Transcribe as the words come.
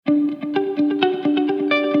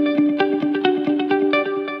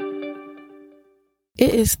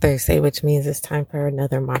It is Thursday, which means it's time for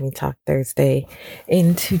another Mommy Talk Thursday.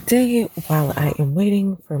 And today, while I am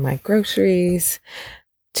waiting for my groceries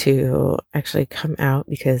to actually come out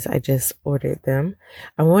because I just ordered them,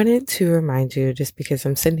 I wanted to remind you, just because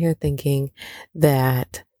I'm sitting here thinking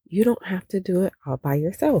that you don't have to do it all by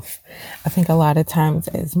yourself. I think a lot of times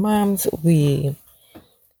as moms, we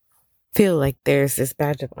feel like there's this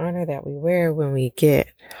badge of honor that we wear when we get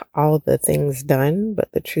all the things done.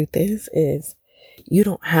 But the truth is you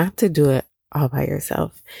don't have to do it all by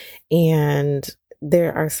yourself. And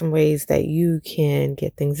there are some ways that you can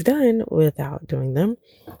get things done without doing them.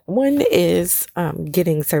 One is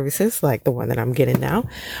getting services like the one that I'm getting now,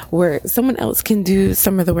 where someone else can do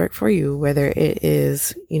some of the work for you, whether it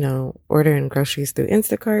is, ordering groceries through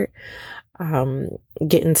Instacart,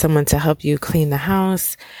 getting someone to help you clean the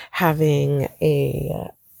house, having a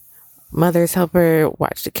mother's helper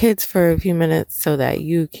watch the kids for a few minutes so that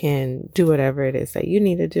you can do whatever it is that you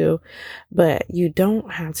need to do. But you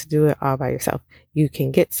don't have to do it all by yourself. You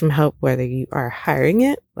can get some help, whether you are hiring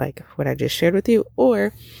it, like what I just shared with you,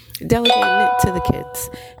 or delegating it to the kids.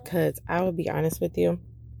 Because I will be honest with you,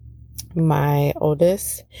 my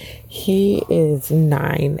oldest, he is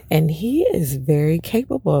 9 and he is very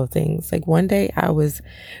capable of things. Like one day I was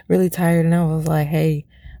really tired and I was like, hey,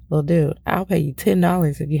 little dude, I'll pay you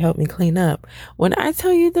 $10 if you help me clean up. When I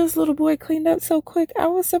tell you this little boy cleaned up so quick, I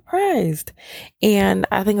was surprised. And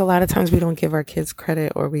I think a lot of times we don't give our kids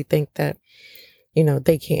credit, or we think that,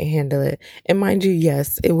 they can't handle it. And mind you,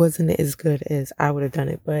 yes, it wasn't as good as I would have done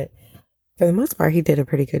it, but for the most part, he did a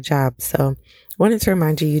pretty good job. So wanted to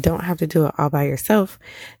remind you, you don't have to do it all by yourself.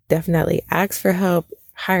 Definitely ask for help,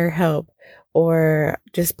 hire help, or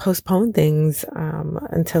just postpone things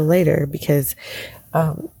until later. Because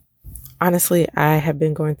honestly, I have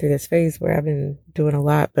been going through this phase where I've been doing a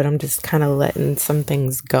lot, but I'm just kind of letting some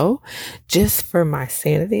things go just for my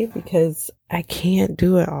sanity, because I can't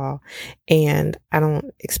do it all. And I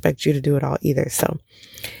don't expect you to do it all either. So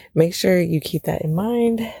make sure you keep that in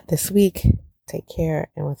mind this week. Take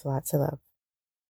care, and with lots of love.